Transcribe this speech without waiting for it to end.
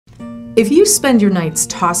If you spend your nights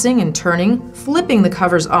tossing and turning, flipping the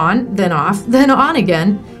covers on, then off, then on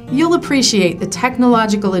again, you'll appreciate the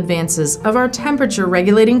technological advances of our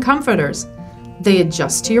temperature-regulating comforters. They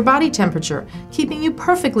adjust to your body temperature, keeping you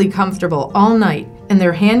perfectly comfortable all night, and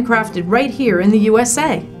they're handcrafted right here in the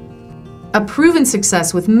USA. A proven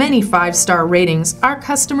success with many 5-star ratings, our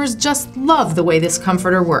customers just love the way this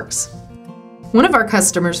comforter works. One of our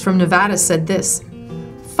customers from Nevada said this,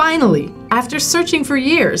 "Finally, after searching for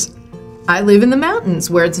years, I live in the mountains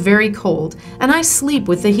where it's very cold, and I sleep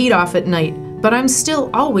with the heat off at night, but I'm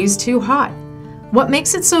still always too hot. What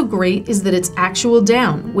makes it so great is that it's actual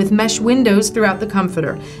down, with mesh windows throughout the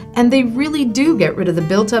comforter, and they really do get rid of the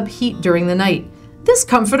built-up heat during the night. This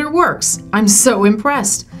comforter works. I'm so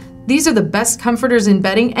impressed. These are the best comforters in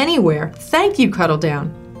bedding anywhere. Thank you,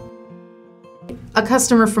 Cuddledown." A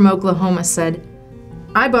customer from Oklahoma said,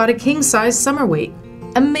 "I bought a king-size summer weight.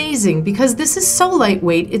 Amazing, because this is so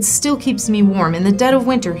lightweight it still keeps me warm in the dead of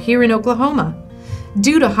winter here in Oklahoma.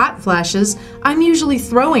 Due to hot flashes, I'm usually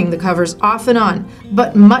throwing the covers off and on,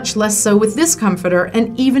 but much less so with this comforter,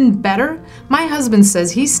 and even better, my husband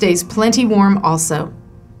says he stays plenty warm also."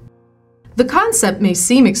 The concept may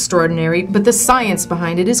seem extraordinary, but the science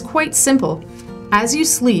behind it is quite simple. As you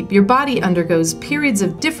sleep, your body undergoes periods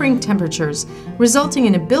of differing temperatures, resulting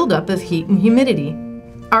in a buildup of heat and humidity.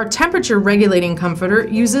 Our temperature-regulating comforter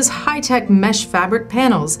uses high-tech mesh fabric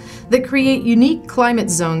panels that create unique climate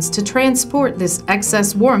zones to transport this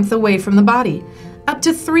excess warmth away from the body, up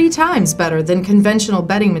to 3 times better than conventional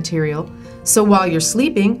bedding material. So while you're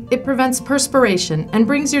sleeping, it prevents perspiration and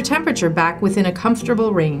brings your temperature back within a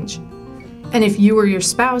comfortable range. And if you or your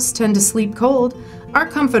spouse tend to sleep cold, our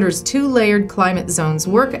comforter's 2-layered climate zones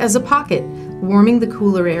work as a pocket, warming the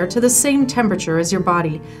cooler air to the same temperature as your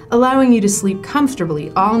body, allowing you to sleep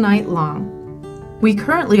comfortably all night long. We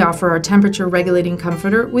currently offer our temperature-regulating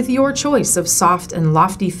comforter with your choice of soft and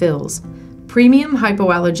lofty fills, premium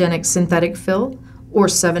hypoallergenic synthetic fill, or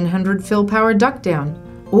 700 fill power duck down,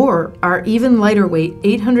 or our even lighter weight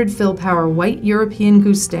 800 fill power white European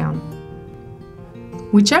goose down.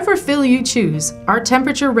 Whichever fill you choose, our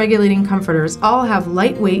temperature-regulating comforters all have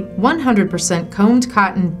lightweight, 100% combed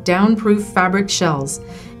cotton, down-proof fabric shells,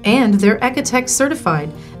 and they're Ecotech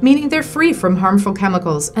certified, meaning they're free from harmful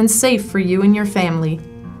chemicals and safe for you and your family.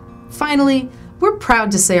 Finally, we're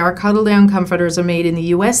proud to say our Cuddledown comforters are made in the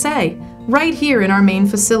USA, right here in our main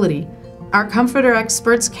facility. Our comforter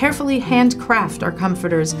experts carefully handcraft our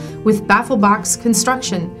comforters with baffle box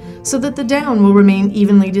construction so that the down will remain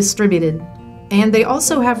evenly distributed. And they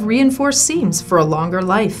also have reinforced seams for a longer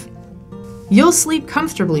life. You'll sleep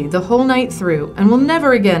comfortably the whole night through and will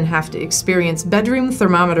never again have to experience bedroom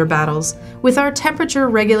thermometer battles with our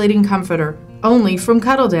temperature-regulating comforter, only from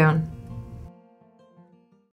Cuddledown.